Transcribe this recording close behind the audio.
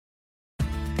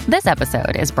This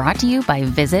episode is brought to you by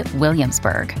Visit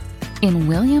Williamsburg. In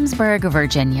Williamsburg,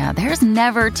 Virginia, there's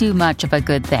never too much of a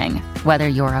good thing. Whether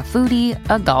you're a foodie,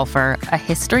 a golfer, a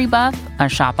history buff, a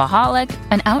shopaholic,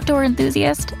 an outdoor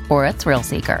enthusiast, or a thrill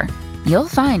seeker, you'll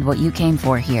find what you came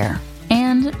for here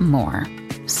and more.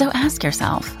 So ask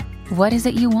yourself, what is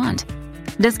it you want?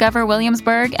 Discover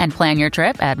Williamsburg and plan your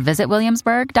trip at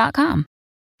visitwilliamsburg.com.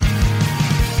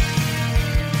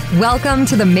 Welcome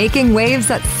to the Making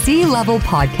Waves at Sea Level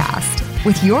podcast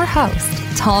with your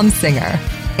host, Tom Singer.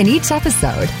 In each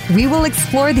episode, we will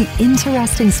explore the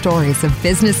interesting stories of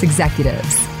business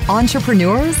executives,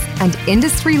 entrepreneurs, and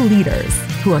industry leaders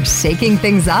who are shaking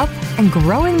things up and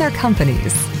growing their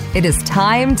companies. It is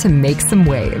time to make some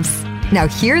waves. Now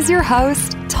here's your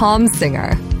host, Tom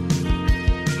Singer.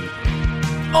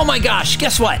 Oh my gosh,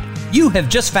 guess what? You have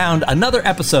just found another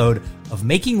episode of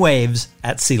Making Waves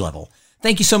at Sea Level.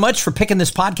 Thank you so much for picking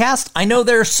this podcast. I know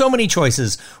there are so many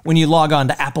choices when you log on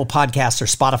to Apple Podcasts or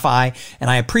Spotify, and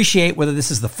I appreciate whether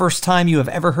this is the first time you have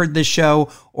ever heard this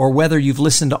show or whether you've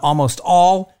listened to almost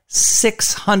all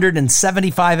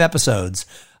 675 episodes,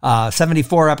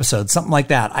 74 episodes, something like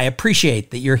that. I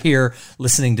appreciate that you're here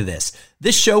listening to this.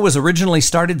 This show was originally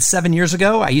started 7 years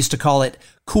ago. I used to call it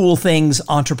Cool Things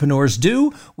Entrepreneurs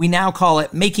Do. We now call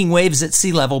it Making Waves at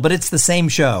Sea Level, but it's the same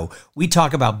show. We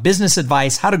talk about business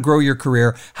advice, how to grow your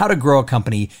career, how to grow a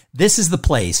company. This is the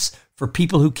place for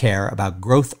people who care about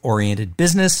growth-oriented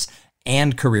business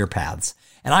and career paths.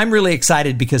 And I'm really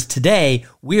excited because today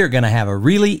we are going to have a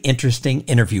really interesting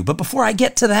interview. But before I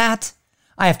get to that,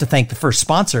 I have to thank the first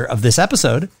sponsor of this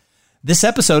episode. This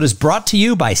episode is brought to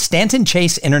you by Stanton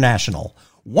Chase International,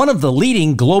 one of the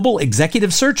leading global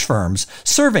executive search firms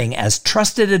serving as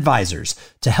trusted advisors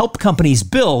to help companies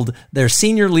build their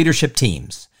senior leadership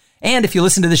teams. And if you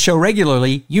listen to this show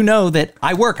regularly, you know that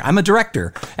I'm a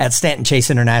director at Stanton Chase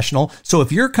International. So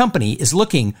if your company is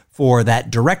looking for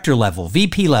that director level,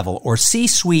 VP level, or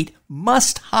C-suite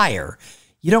must hire,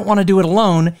 you don't want to do it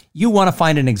alone. You want to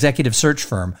find an executive search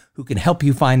firm who can help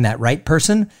you find that right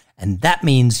person. And that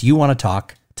means you want to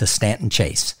talk to Stanton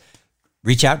Chase.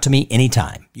 Reach out to me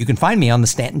anytime. You can find me on the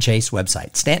Stanton Chase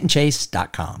website,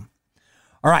 stantonchase.com.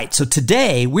 All right, so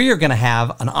today we are going to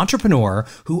have an entrepreneur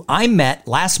who I met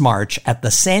last March at the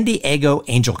San Diego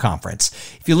Angel Conference.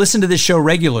 If you listen to this show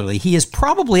regularly, he is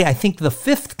probably, I think, the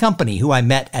fifth company who I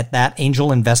met at that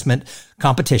angel investment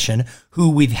competition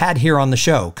who we've had here on the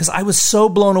show, because I was so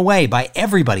blown away by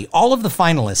everybody, all of the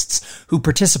finalists who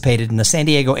participated in the San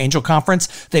Diego Angel Conference.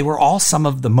 They were all some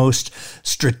of the most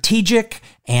strategic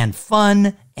and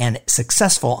fun and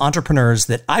successful entrepreneurs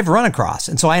that I've run across.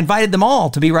 And so I invited them all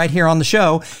to be right here on the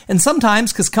show. And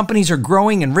sometimes, because companies are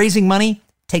growing and raising money,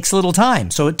 takes a little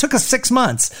time. So it took us 6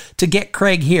 months to get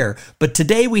Craig here. But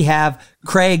today we have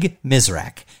Craig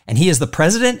Mizrak, and he is the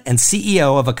president and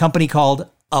CEO of a company called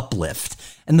Uplift.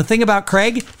 And the thing about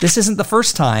Craig, this isn't the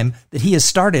first time that he has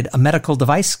started a medical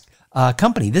device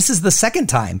company. This is the second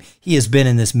time he has been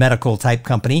in this medical type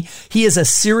company. He is a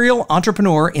serial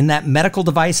entrepreneur in that medical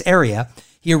device area.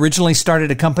 He originally started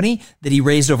a company that he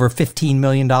raised over $15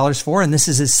 million for, and this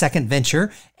is his second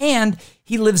venture. And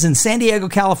he lives in San Diego,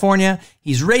 California.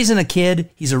 He's raising a kid.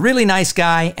 He's a really nice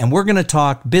guy, and we're going to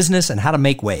talk business and how to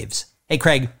make waves. Hey,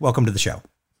 Craig, welcome to the show.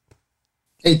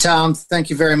 Hey, Tom.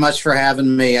 Thank you very much for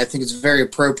having me. I think it's very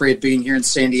appropriate being here in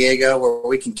San Diego where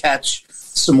we can catch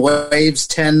some waves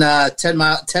 10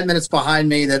 minutes behind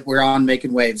me that we're on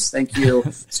making waves. Thank you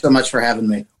so much for having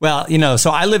me. Well,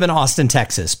 so I live in Austin,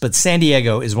 Texas, but San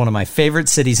Diego is one of my favorite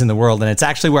cities in the world. And it's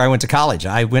actually where I went to college.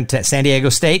 I went to San Diego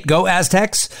State, go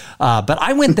Aztecs. But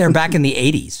I went there back in the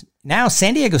 80s. Now,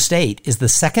 San Diego State is the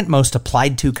second most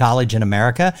applied to college in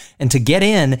America. And to get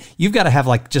in, you've got to have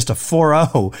like just a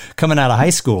 4.0 coming out of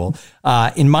high school.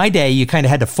 In my day, you kind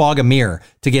of had to fog a mirror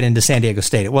to get into San Diego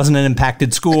State. It wasn't an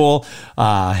impacted school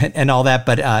and all that,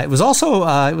 but it was also,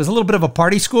 it was a little bit of a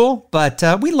party school, but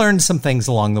we learned some things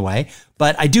along the way.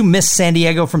 But I do miss San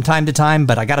Diego from time to time,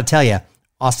 but I got to tell you,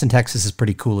 Austin, Texas is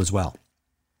pretty cool as well.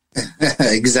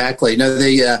 Exactly. No,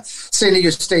 the San Diego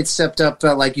State stepped up,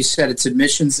 like you said, its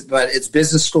admissions, but its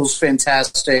business school's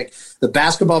fantastic. The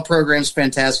basketball program's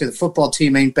fantastic. The football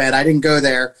team ain't bad. I didn't go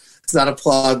there. It's not a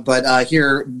plug, but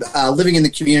here, living in the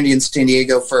community in San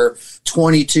Diego for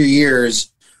 22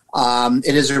 years,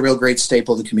 it is a real great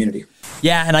staple of the community.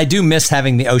 Yeah, and I do miss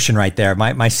having the ocean right there.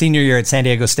 My senior year at San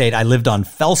Diego State, I lived on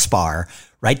Felspar,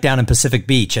 right down in Pacific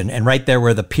Beach, and right there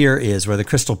where the pier is, where the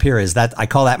Crystal Pier is, that I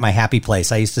call that my happy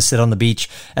place. I used to sit on the beach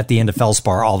at the end of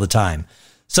Felspar all the time.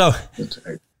 So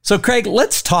Craig,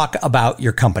 let's talk about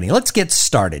your company. Let's get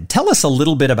started. Tell us a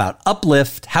little bit about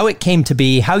Uplift, how it came to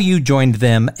be, how you joined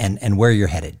them, and where you're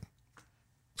headed.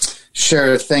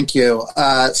 Sure. Thank you.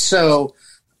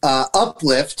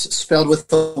 Uplift, spelled with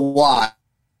the Y.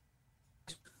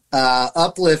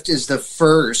 Uplift is the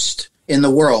first in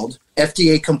the world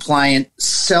FDA-compliant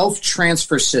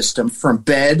self-transfer system from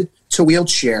bed to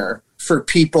wheelchair for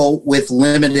people with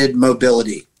limited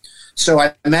mobility. So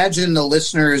I imagine the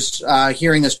listeners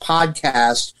hearing this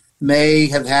podcast may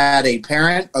have had a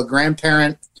parent, a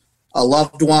grandparent, a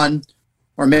loved one,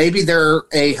 or maybe they're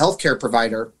a healthcare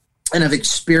provider and have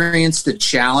experienced the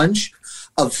challenge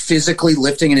of physically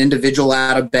lifting an individual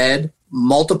out of bed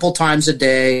multiple times a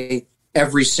day,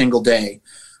 every single day.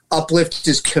 Uplift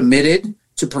is committed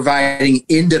to providing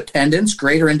independence,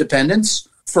 greater independence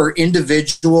for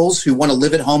individuals who want to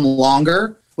live at home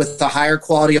longer with a higher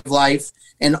quality of life,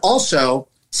 and also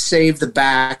save the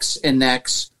backs and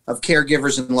necks of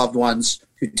caregivers and loved ones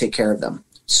who take care of them.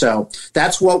 So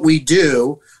that's what we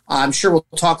do. I'm sure we'll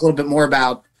talk a little bit more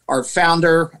about our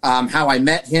founder, how I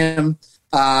met him,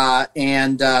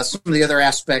 and some of the other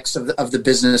aspects of the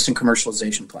business and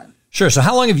commercialization plan. Sure. So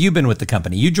how long have you been with the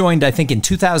company? You joined, I think, in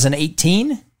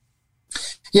 2018?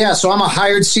 Yeah, so I'm a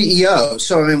hired CEO.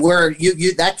 So I mean,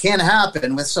 that can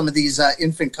happen with some of these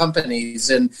infant companies,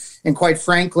 and quite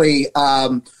frankly,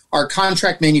 our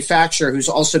contract manufacturer, who's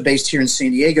also based here in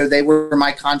San Diego, they were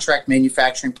my contract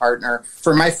manufacturing partner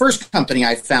for my first company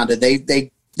I founded.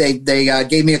 They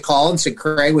gave me a call and said,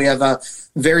 "Craig, we have a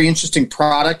very interesting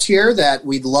product here that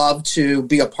we'd love to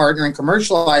be a partner in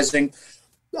commercializing."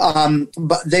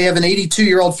 But they have an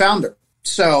 82-year-old founder,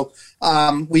 so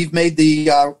we've made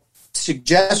the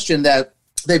suggestion that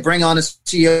they bring on a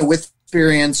CEO with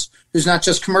experience who's not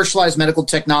just commercialized medical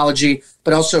technology,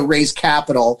 but also raise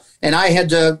capital. And I had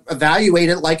to evaluate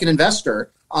it like an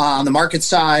investor on the market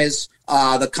size,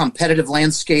 the competitive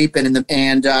landscape, and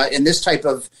in this type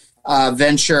of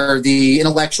venture, the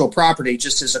intellectual property,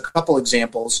 just as a couple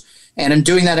examples. And in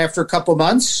doing that, after a couple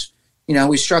months,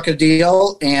 we struck a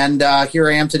deal, and here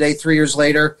I am today, 3 years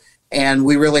later, and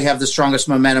we really have the strongest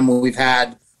momentum we've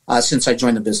had since I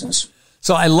joined the business.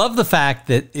 So I love the fact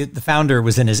that the founder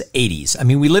was in his 80s. I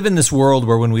mean, we live in this world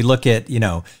where when we look at,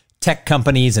 tech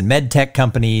companies and med tech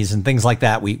companies and things like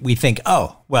that, we think,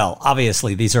 oh, well,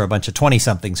 obviously these are a bunch of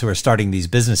 20-somethings who are starting these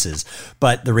businesses.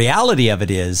 But the reality of it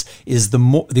is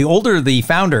the older the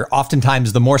founder,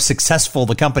 oftentimes the more successful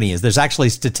the company is. There's actually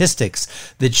statistics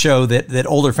that show that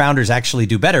older founders actually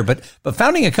do better. But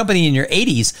founding a company in your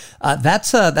 80s,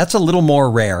 that's a little more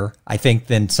rare, I think,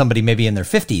 than somebody maybe in their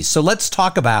 50s. So let's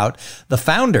talk about the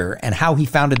founder and how he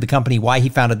founded the company, why he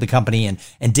founded the company, and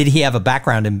did he have a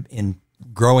background in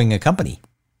growing a company?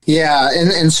 Yeah.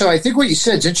 And so I think what you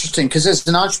said is interesting, because as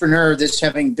an entrepreneur, this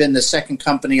having been the second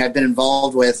company I've been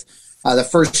involved with, the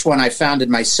first one I founded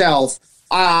myself,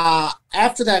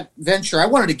 after that venture, I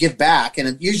wanted to give back.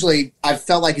 And usually I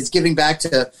felt like it's giving back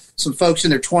to some folks in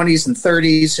their 20s and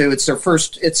 30s who it's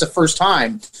the first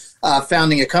time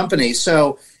founding a company.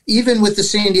 So even with the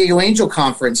San Diego Angel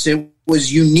Conference, it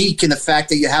was unique in the fact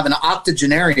that you have an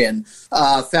octogenarian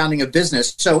founding a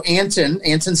business. So Anton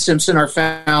Simpson, our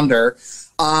founder,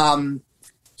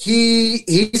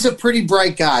 he's a pretty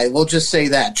bright guy. We'll just say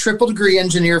that. Triple degree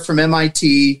engineer from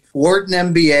MIT,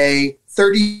 Wharton MBA,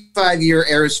 35-year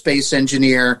aerospace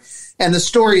engineer. And the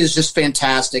story is just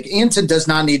fantastic. Anton does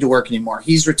not need to work anymore.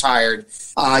 He's retired.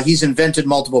 He's invented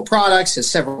multiple products, has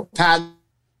several patents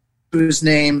to his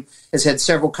name, has had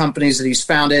several companies that he's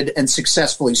founded and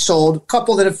successfully sold, a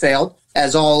couple that have failed,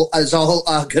 as all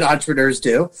good entrepreneurs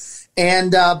do.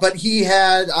 And but he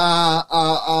had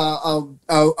a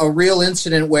real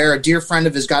incident where a dear friend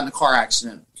of his got in a car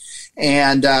accident,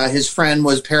 and his friend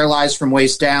was paralyzed from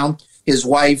waist down. His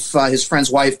friend's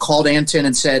wife, called Anton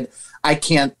and said, "I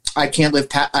can't lift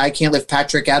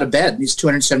Patrick out of bed. He's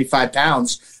 275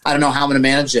 pounds. I don't know how I'm going to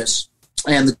manage this."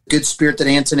 And the good spirit that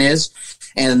Anton is,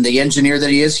 and the engineer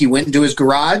that he is, he went into his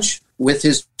garage with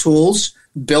his tools,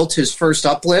 built his first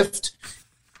uplift,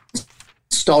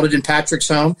 installed it in Patrick's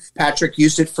home. Patrick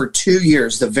used it for 2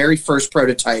 years, the very first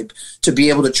prototype, to be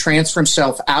able to transfer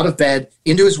himself out of bed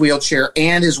into his wheelchair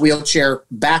and his wheelchair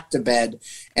back to bed.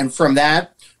 And from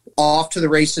that, off to the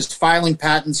races, filing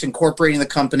patents, incorporating the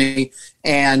company,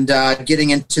 and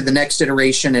getting into the next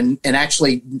iteration, and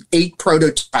actually 8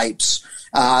 prototypes.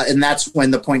 And that's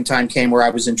when the point in time came where I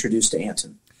was introduced to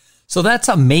Anton. So that's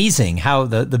amazing how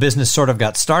the business sort of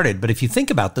got started. But if you think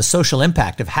about the social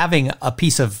impact of having a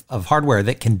piece of hardware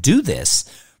that can do this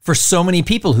for so many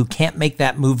people who can't make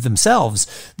that move themselves,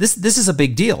 this is a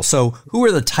big deal. So who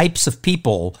are the types of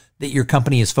people that your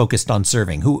company is focused on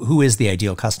serving? Who is the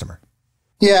ideal customer?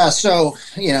 Yeah, so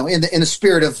in the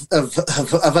spirit of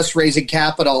us raising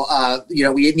capital,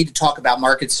 we need to talk about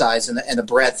market size and the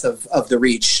breadth of the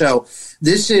reach. So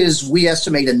we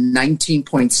estimate a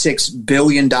 $19.6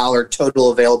 billion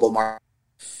total available market.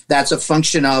 That's a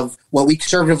function of what we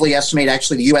conservatively estimate.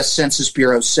 Actually, the U.S. Census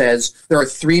Bureau says there are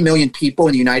 3 million people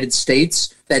in the United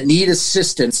States that need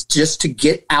assistance just to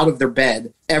get out of their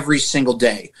bed every single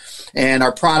day. And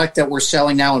our product that we're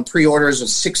selling now in pre-order is a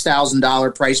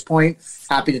 $6,000 price point.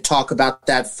 Happy to talk about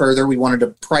that further. We wanted to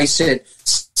price it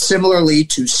similarly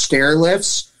to stair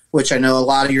lifts, which I know a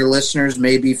lot of your listeners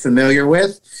may be familiar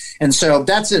with. And so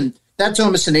that's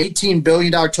almost an $18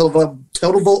 billion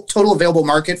total available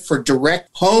market for direct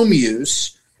home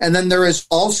use. And then there is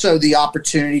also the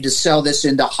opportunity to sell this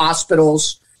into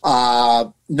hospitals,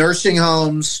 nursing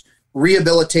homes,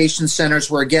 rehabilitation centers,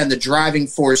 where, again, the driving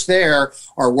force there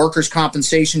are workers'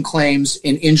 compensation claims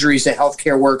and injuries to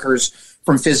healthcare workers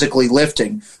from physically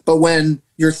lifting. But when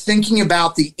you're thinking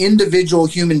about the individual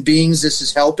human beings this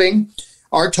is helping,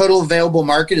 our total available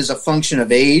market is a function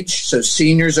of age. So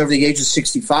seniors over the age of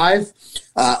 65,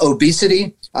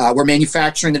 obesity. We're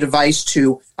manufacturing the device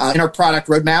in our product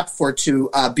roadmap to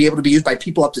be able to be used by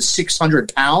people up to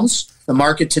 600 pounds. The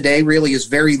market today really is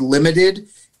very limited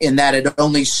in that it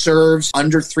only serves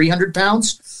under 300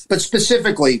 pounds. But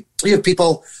specifically, you have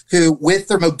people who, with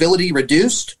their mobility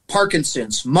reduced,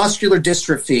 Parkinson's, muscular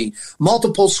dystrophy,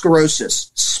 multiple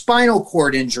sclerosis, spinal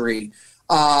cord injury,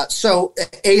 so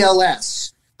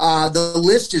ALS. The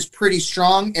list is pretty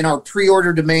strong, and our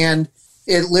pre-order demand,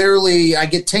 it literally, I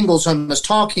get tingles almost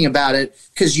talking about it,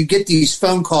 because you get these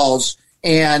phone calls,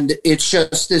 and it's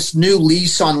just this new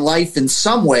lease on life in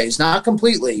some ways, not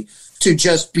completely, to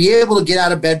just be able to get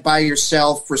out of bed by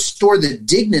yourself, restore the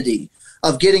dignity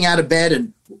of getting out of bed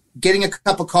and getting a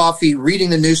cup of coffee, reading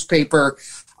the newspaper,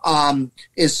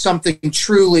 is something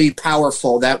truly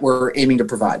powerful that we're aiming to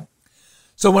provide.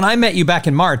 So when I met you back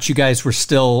in March, you guys were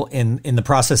still in the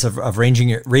process of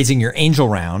raising your angel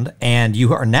round, and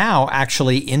you are now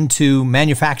actually into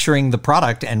manufacturing the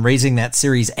product and raising that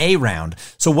Series A round.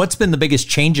 So what's been the biggest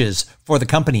changes for the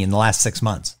company in the last 6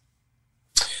 months?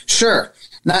 Sure.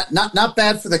 Not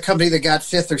bad for the company that got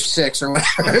 5th or 6th or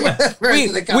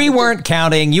whatever. We weren't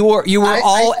counting. You were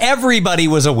everybody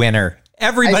was a winner.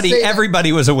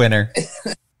 Everybody was a winner.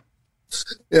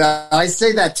 Yeah, I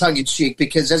say that tongue in cheek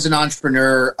because as an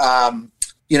entrepreneur,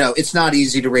 it's not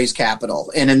easy to raise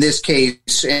capital. And in this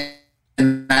case,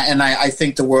 and I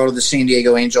think the world of the San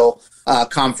Diego Angel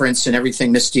conference and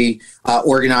everything Misty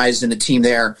organized and the team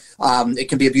there, it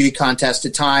can be a beauty contest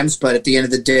at times, but at the end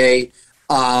of the day,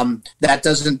 that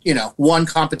doesn't, one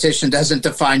competition doesn't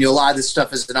define you. A lot of this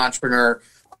stuff as an entrepreneur,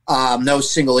 no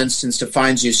single instance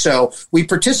defines you. So we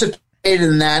participated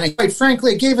in that, and quite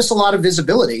frankly, it gave us a lot of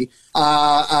visibility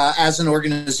as an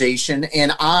organization.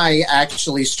 And I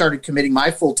actually started committing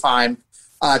my full time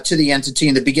to the entity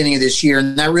in the beginning of this year,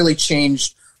 and that really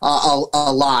changed a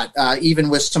lot, even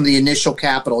with some of the initial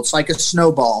capital. It's like a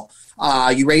snowball.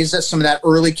 You raise some of that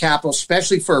early capital,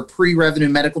 especially for a pre-revenue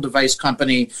medical device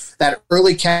company. That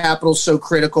early capital is so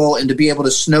critical, and to be able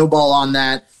to snowball on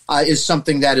that is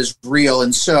something that is real.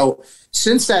 And so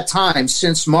since that time,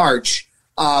 since March,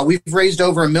 we've raised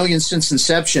over $1 million since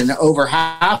inception. Over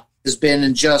half has been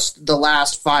in just the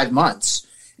last 5 months.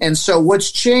 And so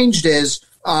what's changed is,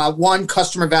 one,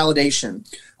 customer validation,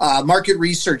 market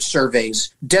research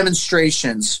surveys,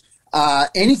 demonstrations,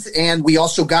 and we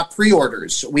also got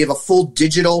pre-orders. We have a full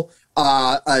digital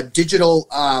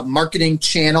marketing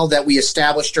channel that we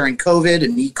established during COVID,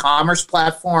 an e-commerce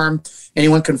platform.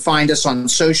 Anyone can find us on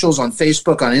socials, on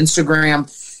Facebook, on Instagram.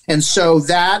 And so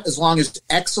that, as long as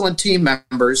excellent team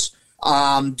members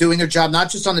doing their job,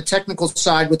 not just on the technical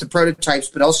side with the prototypes,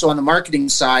 but also on the marketing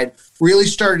side, really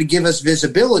started to give us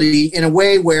visibility in a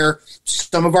way where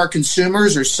some of our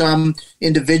consumers or some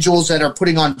individuals that are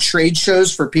putting on trade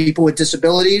shows for people with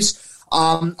disabilities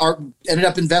ended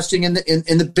up investing in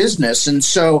the business. And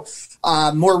so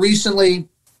more recently,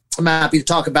 I'm happy to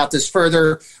talk about this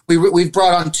further. We've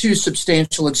brought on 2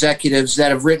 substantial executives that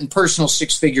have written personal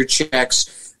 6-figure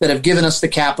checks that have given us the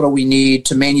capital we need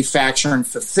to manufacture and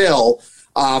fulfill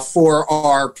for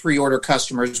our pre-order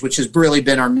customers, which has really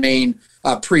been our main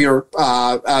operating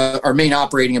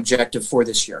objective for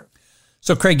this year.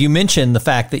 So, Craig, you mentioned the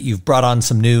fact that you've brought on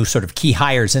some new sort of key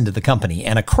hires into the company,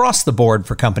 and across the board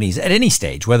for companies at any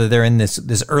stage, whether they're in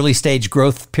this early stage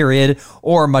growth period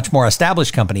or much more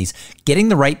established companies, getting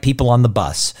the right people on the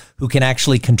bus who can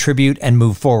actually contribute and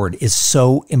move forward is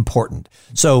so important.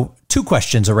 So 2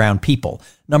 questions around people.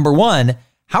 Number one,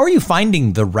 How are you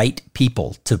finding the right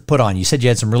people to put on? You said you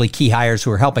had some really key hires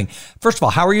who are helping. First of all,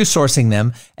 how are you sourcing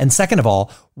them? And second of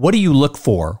all, what do you look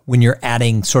for when you're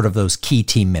adding sort of those key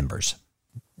team members?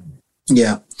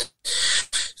 Yeah.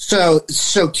 So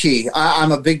key.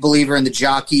 I'm a big believer in the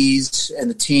jockeys and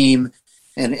the team,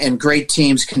 and great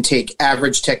teams can take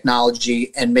average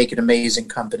technology and make an amazing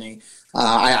company.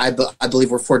 I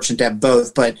believe we're fortunate to have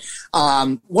both. But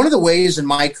one of the ways in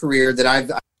my career that I've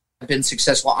been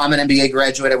successful, I'm an MBA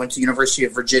graduate. I went to University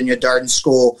of Virginia, Darden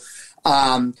School.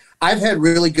 I've had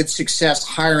really good success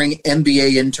hiring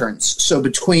MBA interns. So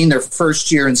between their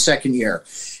first year and second year.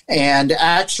 And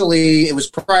actually, it was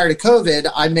prior to COVID,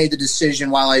 I made the decision,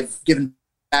 while I've given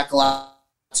back a lot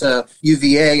to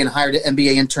UVA and hired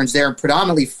MBA interns there, and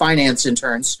predominantly finance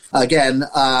interns. Again,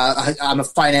 I'm a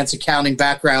finance accounting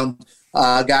background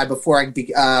guy before I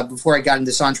got into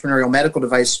this entrepreneurial medical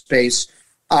device space.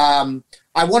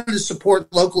 I wanted to support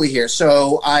locally here.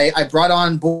 So I brought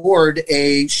on board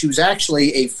she was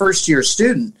actually a first-year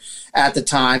student at the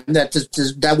time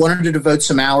that wanted to devote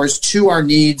some hours to our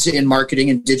needs in marketing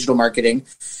and digital marketing.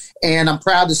 And I'm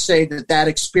proud to say that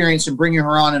experience in bringing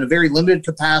her on in a very limited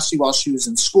capacity while she was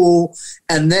in school,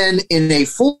 and then in a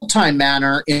full-time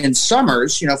manner in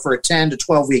summers, for a 10 to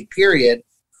 12-week period,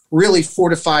 really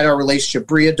fortified our relationship.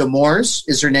 Bria Demores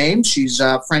is her name. She's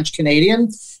French-Canadian.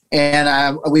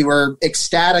 And we were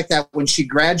ecstatic that when she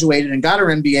graduated and got her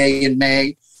MBA in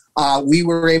May, we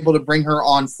were able to bring her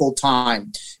on full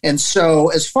time. And so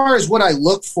as far as what I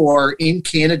look for in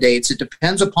candidates, it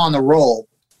depends upon the role.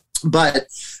 But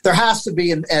there has to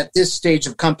be, at this stage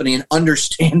of company, an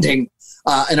understanding,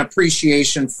 an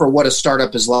appreciation for what a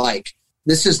startup is like.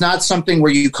 This is not something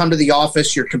where you come to the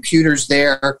office, your computer's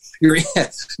there, your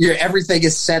everything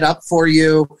is set up for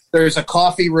you. There's a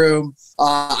coffee room.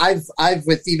 I've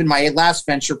with even my last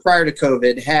venture prior to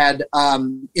COVID had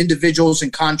individuals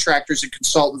and contractors and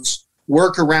consultants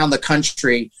work around the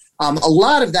country. A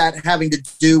lot of that having to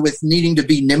do with needing to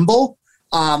be nimble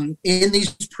in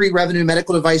these pre-revenue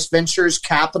medical device ventures.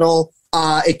 Capital,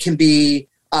 it can be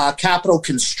capital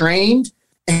constrained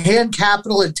and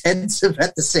capital intensive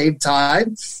at the same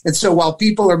time. And so while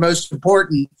people are most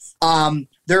important,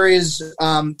 there is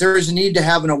a need to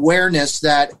have an awareness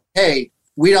that, hey,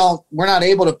 we're not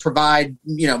able to provide,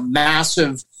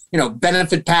 massive,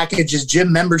 benefit packages,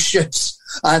 gym memberships,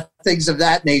 things of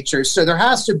that nature. So there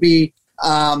has to be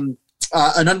an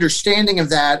understanding of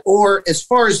that. Or as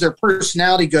far as their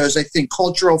personality goes, I think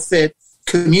cultural fit,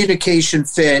 communication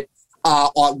fit,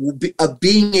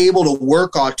 being able to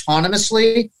work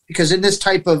autonomously, because in this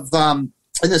type of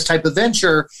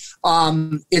venture,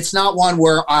 it's not one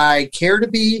where I care to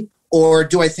be, or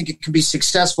do I think it can be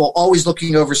successful, always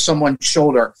looking over someone's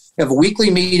shoulder. We have a weekly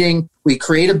meeting, we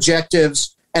create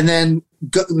objectives, and then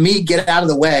get out of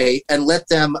the way and let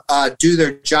them do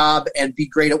their job and be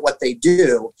great at what they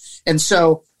do. And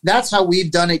so that's how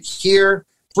we've done it here.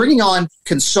 Bringing on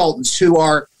consultants who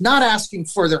are not asking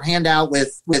for their handout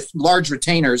with large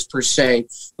retainers per se,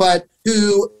 but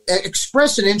who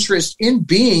express an interest in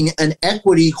being an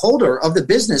equity holder of the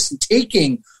business and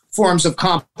taking forms of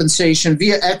compensation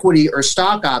via equity or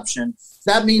stock option.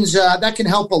 That means that can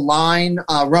help align,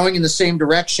 rowing in the same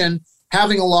direction,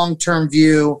 having a long-term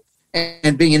view,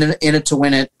 and being in it to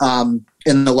win it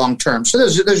in the long term. So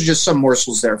those are just some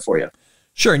morsels there for you.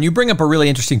 Sure. And you bring up a really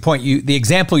interesting point. The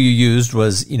example you used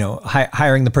was,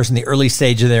 hiring the person in the early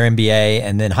stage of their MBA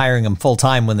and then hiring them full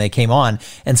time when they came on.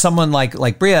 And someone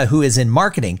like Bria, who is in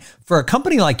marketing, for a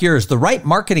company like yours, the right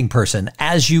marketing person,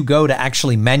 as you go to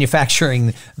actually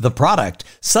manufacturing the product,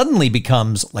 suddenly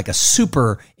becomes like a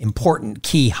super important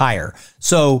key hire.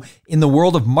 So in the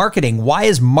world of marketing, why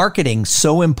is marketing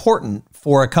so important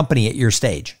for a company at your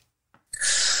stage?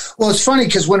 Well, it's funny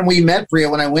because when we met Bria,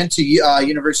 when I went to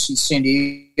University of San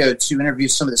Diego to interview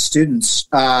some of the students,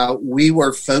 we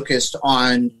were focused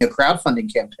on a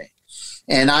crowdfunding campaign.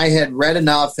 And I had read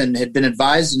enough and had been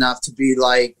advised enough to be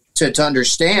to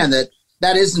understand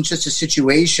that isn't just a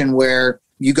situation where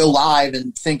you go live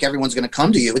and think everyone's going to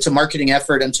come to you. It's a marketing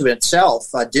effort unto itself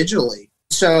digitally.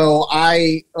 So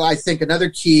I think another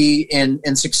key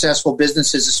in successful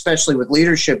businesses, especially with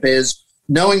leadership, is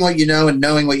knowing what you know and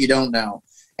knowing what you don't know.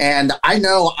 And I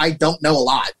know I don't know a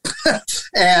lot.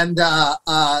 And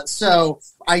so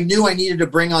I knew I needed to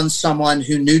bring on someone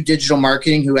who knew digital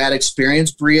marketing, who had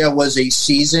experience. Bria was a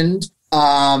seasoned,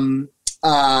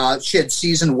 she had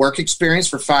seasoned work experience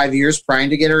for 5 years prior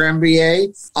to get her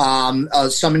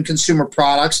MBA, some in consumer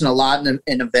products and a lot in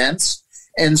events.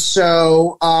 And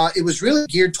so it was really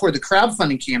geared toward the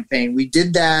crowdfunding campaign. We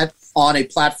did that on a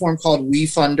platform called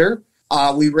WeFunder.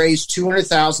 We raised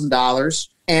 $200,000.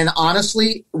 And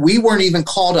honestly, we weren't even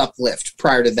called Uplift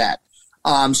prior to that.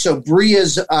 So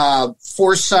Bria's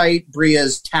foresight,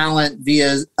 Bria's talent,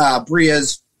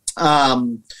 Bria's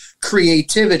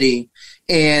creativity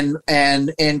and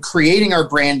creating our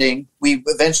branding. We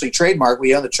eventually trademarked.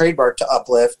 We own the trademark to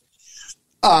Uplift.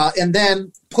 And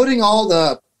then putting all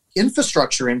the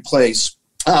infrastructure in place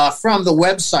from the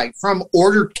website, from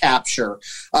order capture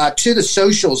to the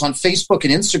socials on Facebook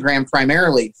and Instagram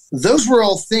primarily. Those were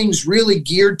all things really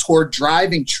geared toward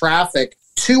driving traffic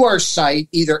to our site,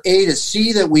 either A, to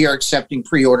see that we are accepting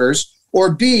pre-orders,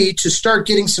 or B, to start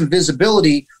getting some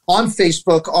visibility on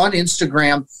Facebook, on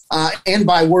Instagram, and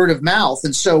by word of mouth.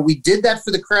 And so we did that for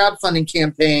the crowdfunding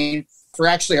campaign for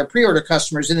actually our pre-order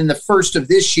customers. And in the first of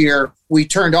this year, we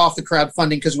turned off the crowdfunding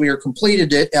because we were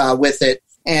completed it with it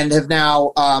and have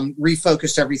now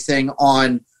refocused everything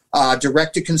on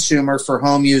direct-to-consumer for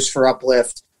home use for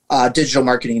Uplift, digital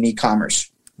marketing and e-commerce.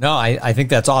 No, I think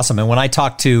that's awesome. And when I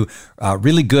talk to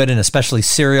really good and especially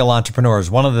serial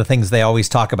entrepreneurs, one of the things they always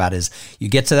talk about is you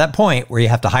get to that point where you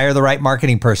have to hire the right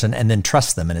marketing person and then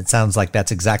trust them. And it sounds like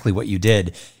that's exactly what you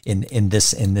did in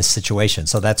this situation.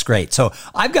 So that's great. So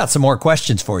I've got some more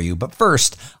questions for you. But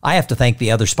first, I have to thank the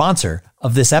other sponsor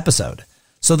of this episode.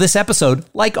 So this episode,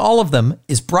 like all of them,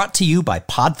 is brought to you by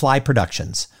Podfly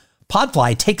Productions.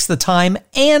 Podfly takes the time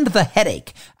and the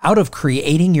headache out of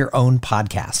creating your own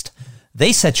podcast.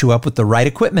 They set you up with the right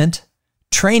equipment,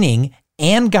 training,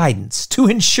 and guidance to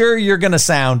ensure you're going to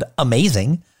sound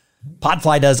amazing.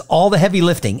 Podfly does all the heavy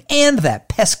lifting and that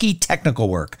pesky technical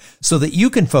work so that you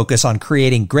can focus on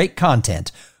creating great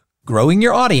content, growing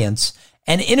your audience,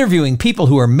 and interviewing people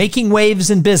who are making waves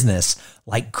in business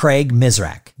like Craig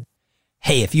Mizrak.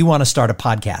 Hey, if you want to start a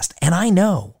podcast, and I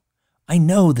know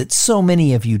that so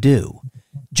many of you do,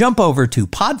 jump over to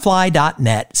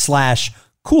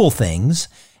podfly.net/coolthings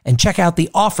and check out the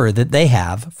offer that they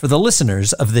have for the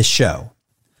listeners of this show.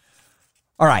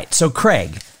 All right, so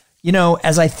Craig,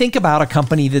 as I think about a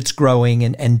company that's growing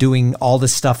and doing all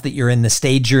this stuff that you're in, the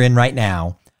stage you're in right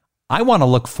now, I want to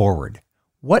look forward.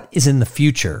 What is in the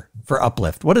future for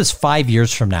Uplift? What does 5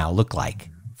 years from now look like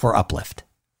for Uplift?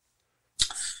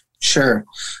 Sure.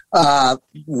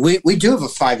 We do have a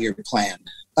 5-year plan.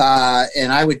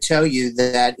 And I would tell you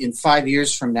that in 5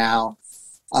 years from now,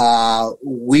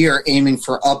 we are aiming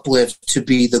for Uplift to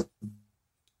be the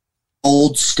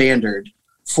gold standard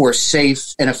for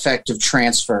safe and effective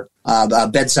transfer,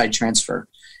 bedside transfer.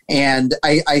 And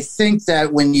I think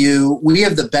that we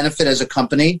have the benefit as a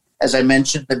company, as I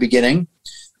mentioned at the beginning,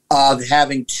 of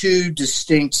having two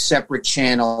distinct separate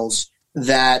channels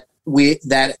that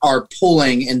are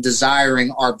pulling and desiring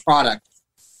our product.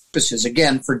 This is,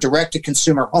 again, for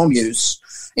direct-to-consumer home use.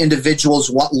 Individuals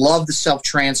love the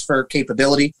self-transfer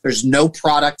capability. There's no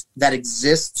product that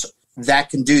exists that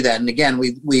can do that. And again,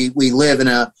 we live in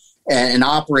and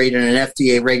operate in an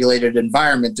FDA-regulated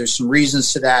environment. There's some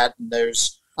reasons to that.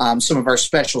 There's some of our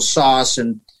special sauce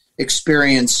and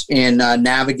experience in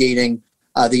navigating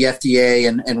the FDA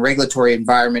and regulatory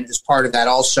environment is part of that.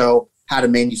 Also, how to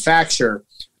manufacture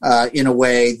in a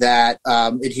way that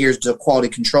adheres to quality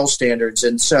control standards.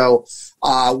 And so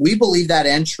we believe that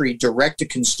entry direct to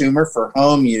consumer for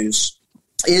home use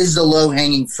is the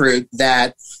low-hanging fruit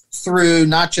that through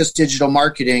not just digital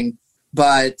marketing,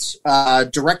 but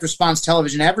direct response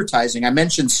television advertising. I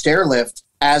mentioned Stairlift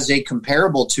as a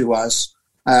comparable to us.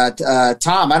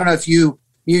 Tom, I don't know if you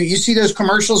see those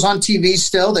commercials on TV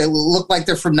still. They look like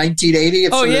they're from 1980.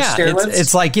 Oh yeah,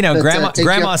 it's like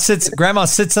grandma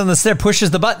sits on the stair,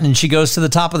 pushes the button, and she goes to the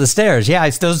top of the stairs. Yeah,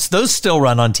 those still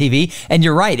run on TV. And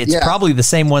you're right, it's probably the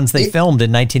same ones they filmed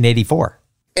in 1984.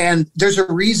 And there's a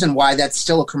reason why that's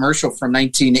still a commercial from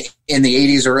in the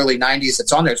 80s or early 90s.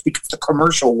 It's on there. It's because the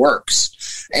commercial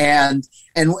works. And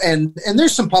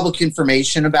there's some public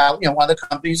information about one of the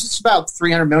companies. It's about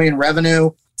 $300 million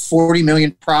revenue. 40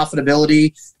 million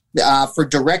profitability for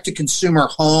direct-to-consumer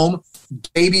home,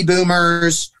 baby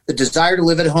boomers, the desire to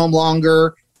live at home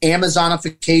longer,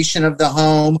 Amazonification of the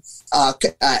home,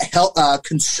 the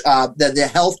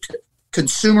health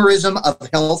consumerism of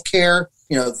healthcare,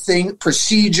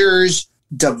 procedures,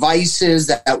 devices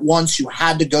that once you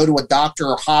had to go to a doctor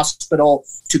or hospital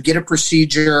to get a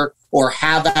procedure or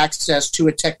have access to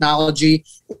a technology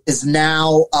is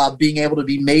now being able to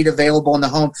be made available in the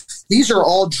home. These are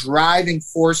all driving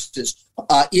forces.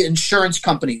 Insurance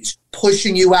companies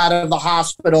pushing you out of the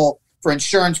hospital for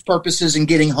insurance purposes and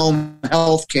getting home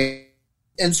health care.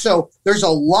 And so there's a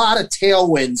lot of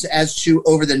tailwinds as to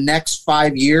over the next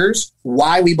 5 years,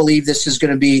 why we believe this is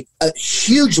going to be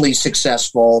hugely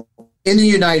successful in the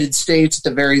United States, at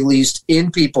the very least,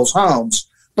 in people's homes.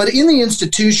 But in the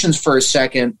institutions for a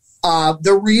second,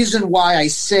 The reason why I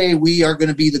say we are going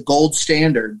to be the gold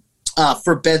standard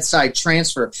for bedside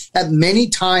transfer that many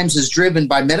times is driven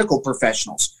by medical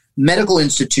professionals, medical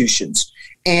institutions.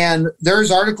 And there's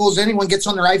articles anyone gets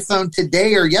on their iPhone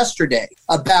today or yesterday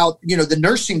about, the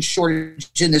nursing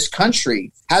shortage in this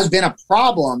country has been a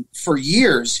problem for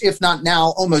years, if not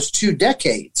now almost 2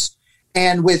 decades.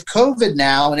 And with COVID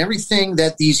now and everything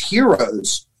that these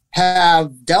heroes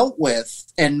have dealt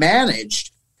with and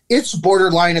managed, it's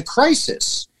borderline a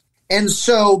crisis. And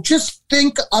so just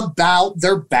think about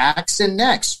their backs and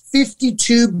necks.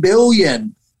 52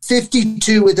 billion,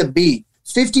 52 with a B,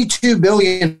 52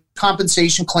 billion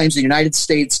compensation claims in the United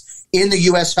States in the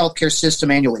U.S. healthcare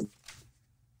system annually.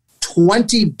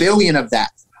 20 billion of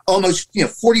that, almost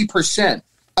 40%,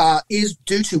 is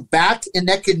due to back and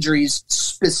neck injuries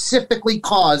specifically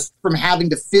caused from having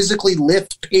to physically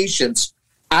lift patients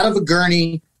out of a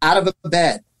gurney, out of a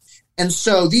bed. And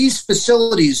so these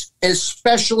facilities,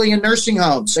 especially in nursing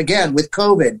homes, again, with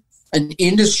COVID, an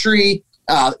industry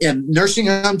in nursing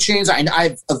home chains, I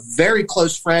have a very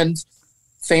close friend,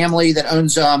 family that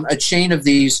owns a chain of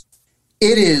these.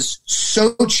 It is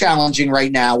so challenging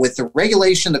right now with the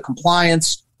regulation, the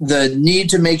compliance, the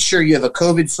need to make sure you have a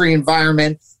COVID-free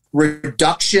environment,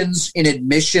 reductions in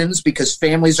admissions because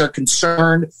families are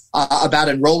concerned about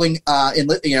enrolling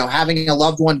having a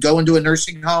loved one go into a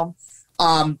nursing home.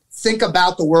 Think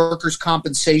about the workers'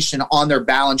 compensation on their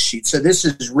balance sheet. So this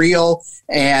is real.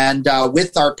 And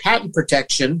with our patent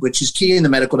protection, which is key in the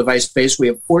medical device space, we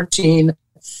have 14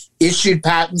 issued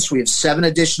patents. We have 7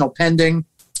 additional pending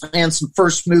and some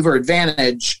first mover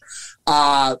advantage.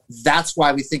 That's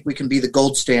why we think we can be the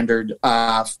gold standard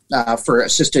for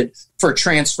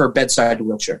transfer bedside to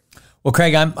wheelchair. Well,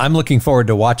 Craig, I'm looking forward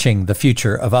to watching the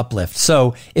future of Uplift.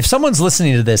 So if someone's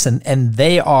listening to this and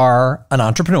they are an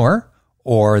entrepreneur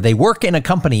or they work in a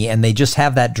company and they just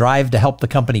have that drive to help the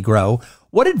company grow,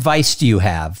 what advice do you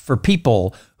have for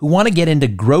people who want to get into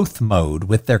growth mode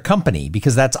with their company?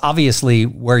 Because that's obviously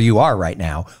where you are right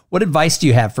now. What advice do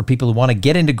you have for people who want to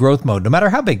get into growth mode, no matter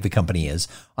how big the company is,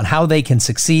 on how they can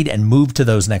succeed and move to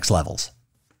those next levels?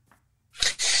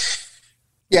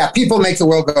 Yeah, people make the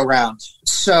world go round.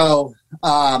 So,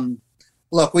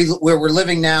 look, we're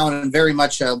living now in very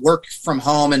much a work from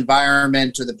home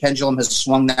environment, or the pendulum has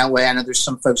swung that way. I know there's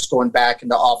some folks going back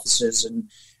into offices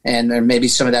and there maybe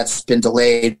some of that's been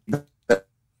delayed. But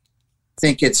I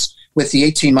think it's with the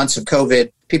 18 months of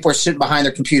COVID, people are sitting behind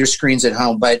their computer screens at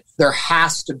home, but there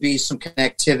has to be some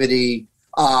connectivity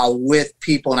with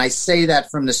people. And I say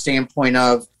that from the standpoint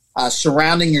of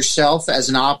surrounding yourself as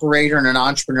an operator and an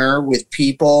entrepreneur with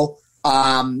people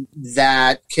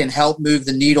that can help move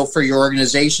the needle for your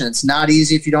organization. It's not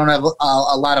easy if you don't have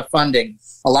a lot of funding.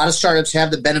 A lot of startups have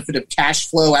the benefit of cash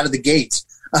flow out of the gates.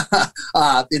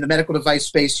 In the medical device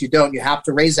space, you don't. You have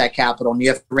to raise that capital, and you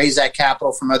have to raise that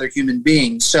capital from other human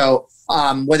beings. So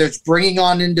whether it's bringing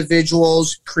on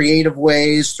individuals, creative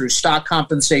ways, through stock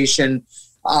compensation,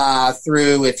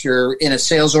 through, if you're in a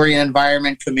sales-oriented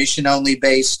environment, commission-only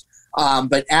based,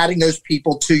 but adding those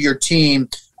people to your team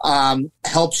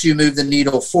helps you move the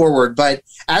needle forward. But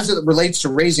as it relates to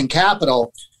raising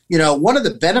capital, one of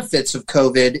the benefits of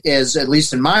COVID is, at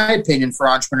least in my opinion, for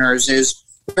entrepreneurs, is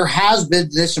there has been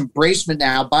this embracement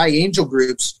now by angel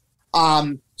groups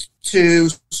to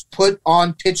put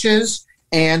on pitches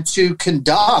and to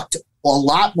conduct a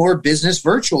lot more business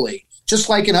virtually, just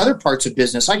like in other parts of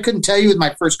business. I couldn't tell you with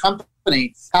my first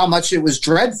company how much it was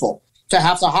dreadful to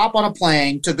have to hop on a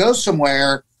plane to go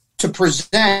somewhere to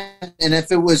present. And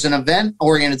if it was an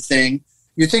event-oriented thing,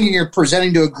 you're thinking you're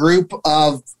presenting to a group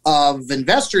of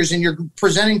investors and you're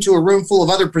presenting to a room full of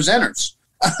other presenters.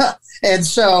 And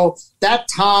so that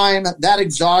time, that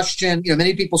exhaustion,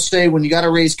 many people say when you got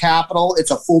to raise capital, it's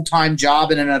a full-time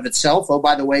job in and of itself. Oh,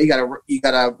 by the way, you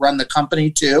got to run the company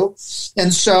too.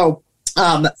 And so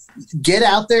get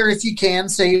out there if you can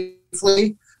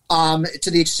safely,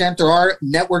 to the extent there are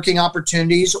networking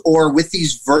opportunities, or with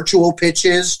these virtual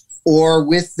pitches, or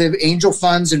with the angel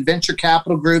funds and venture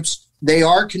capital groups. They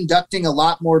are conducting a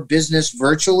lot more business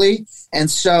virtually. And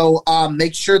so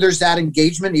make sure there's that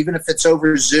engagement, even if it's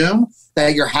over Zoom,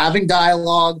 that you're having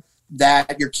dialogue,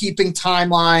 that you're keeping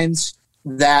timelines,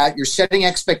 that you're setting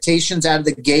expectations out of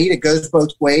the gate. It goes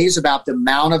both ways about the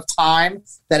amount of time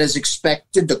that is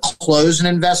expected to close an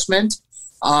investment.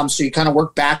 So you kind of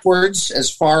work backwards as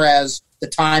far as the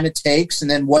time it takes, and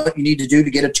then what you need to do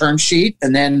to get a term sheet,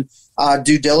 and then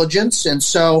due diligence. And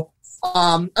so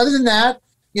other than that,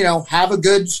 have a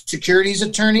good securities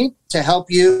attorney to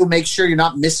help you make sure you're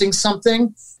not missing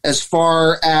something as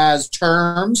far as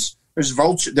terms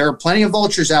There are plenty of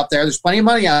vultures out there. There's plenty of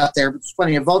money out there, but there's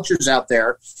plenty of vultures out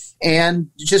there. And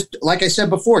just like I said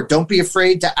before, don't be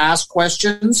afraid to ask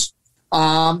questions,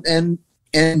 and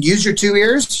use your 2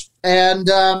 ears. And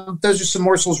those are some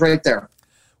morsels right there.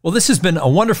 Well, this has been a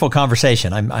wonderful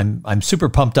conversation. I'm super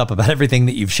pumped up about everything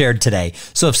that you've shared today.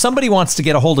 So if somebody wants to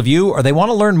get a hold of you, or they want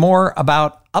to learn more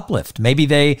about Uplift, maybe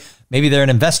they're an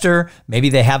investor, maybe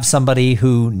they have somebody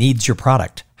who needs your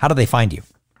product, how do they find you?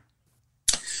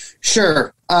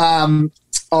 Sure.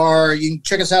 Or you can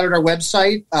check us out at our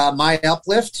website, My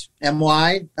Uplift,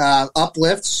 M-Y,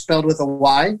 Uplift, spelled with a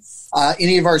Y.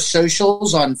 Any of our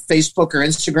socials on Facebook or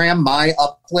Instagram, My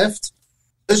Uplift.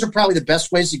 Those are probably the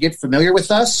best ways to get familiar with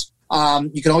us.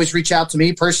 You can always reach out to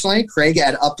me personally, Craig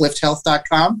at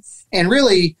uplifthealth.com. And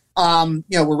really,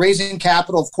 we're raising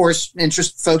capital, of course,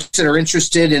 folks that are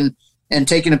interested in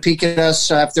taking a peek at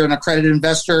us, if they're an accredited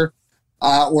investor,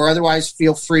 or otherwise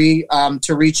feel free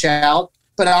to reach out.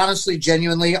 But honestly,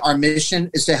 genuinely, our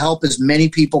mission is to help as many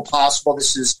people possible.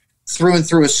 This is through and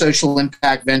through a social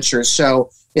impact venture. So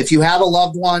if you have a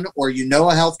loved one or you know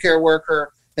a healthcare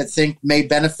worker that may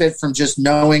benefit from just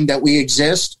knowing that we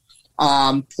exist,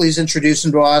 please introduce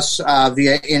them to us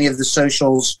via any of the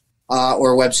socials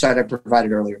or website I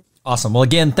provided earlier. Awesome. Well,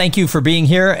 again, thank you for being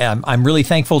here. I'm really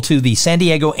thankful to the San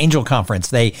Diego Angel Conference.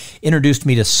 They introduced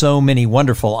me to so many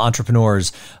wonderful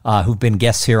entrepreneurs who've been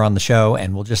guests here on the show,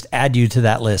 and we'll just add you to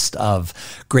that list of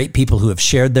great people who have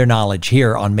shared their knowledge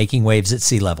here on Making Waves at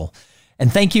Sea Level.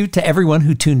 And thank you to everyone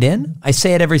who tuned in. I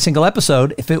say it every single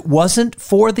episode. If it wasn't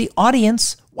for the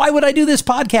audience, why would I do this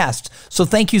podcast? So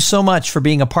thank you so much for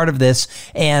being a part of this.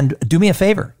 And do me a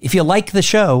favor. If you like the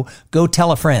show, go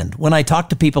tell a friend. When I talk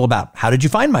to people about how did you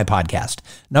find my podcast,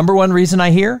 number one reason I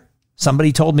hear,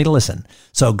 somebody told me to listen.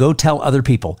 So go tell other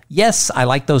people. Yes, I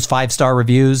like those 5-star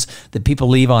reviews that people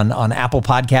leave on Apple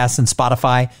Podcasts and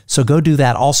Spotify. So go do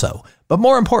that also. But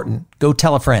more important, go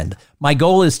tell a friend. My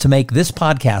goal is to make this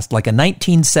podcast like a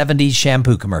 1970s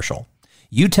shampoo commercial.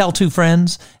 You tell 2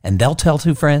 friends, and they'll tell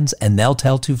 2 friends, and they'll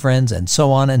tell 2 friends, and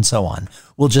so on and so on.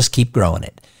 We'll just keep growing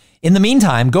it. In the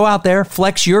meantime, go out there,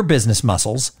 flex your business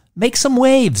muscles, make some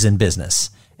waves in business.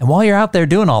 And while you're out there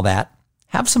doing all that,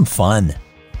 have some fun.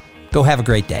 Go have a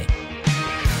great day.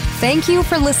 Thank you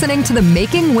for listening to the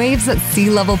Making Waves at Sea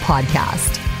Level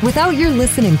podcast. Without your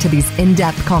listening to these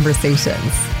in-depth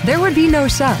conversations, there would be no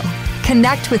show.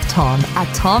 Connect with Tom at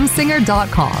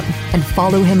tomsinger.com and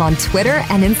follow him on Twitter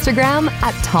and Instagram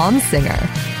at tomsinger.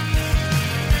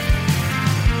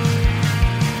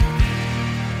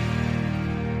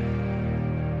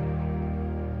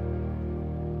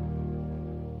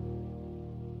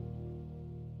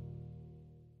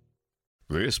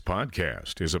 This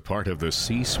podcast is a part of the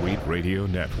C-Suite Radio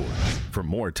Network. For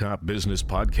more top business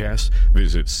podcasts,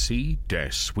 visit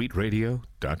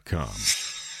c-suiteradio.com.